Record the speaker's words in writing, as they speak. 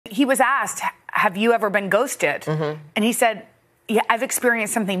he was asked, have you ever been ghosted? And he said, yeah, I've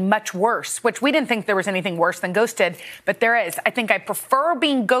experienced something much worse, which we didn't think there was anything worse than ghosted, but there is. I think I prefer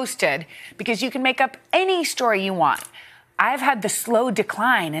being ghosted because you can make up any story you want. I've had the slow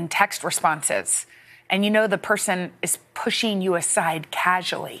decline in text responses, and you know the person is pushing you aside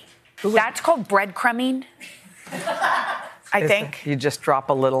casually. That's called breadcrumbing, I think. You just drop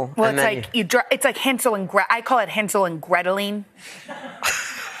a little. Well, it's like Hansel and Gretel. I call it Hansel and Gretel-ing.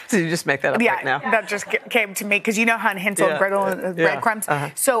 Did you just make that up right now? That just came to me because you know how in Hansel and Gretel and breadcrumbs.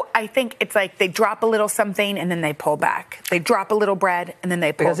 So I think it's like they drop a little something and then they pull back. They drop a little bread and then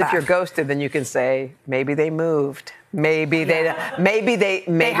they pull back. Because if you're ghosted, then you can say maybe they moved. Maybe something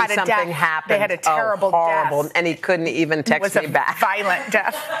happened. They had a terrible horrible, death. and he couldn't even text me back. Violent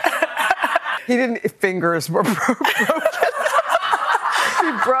death. He didn't. Fingers were broken.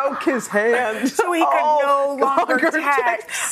 He broke his hand. So he could no longer text.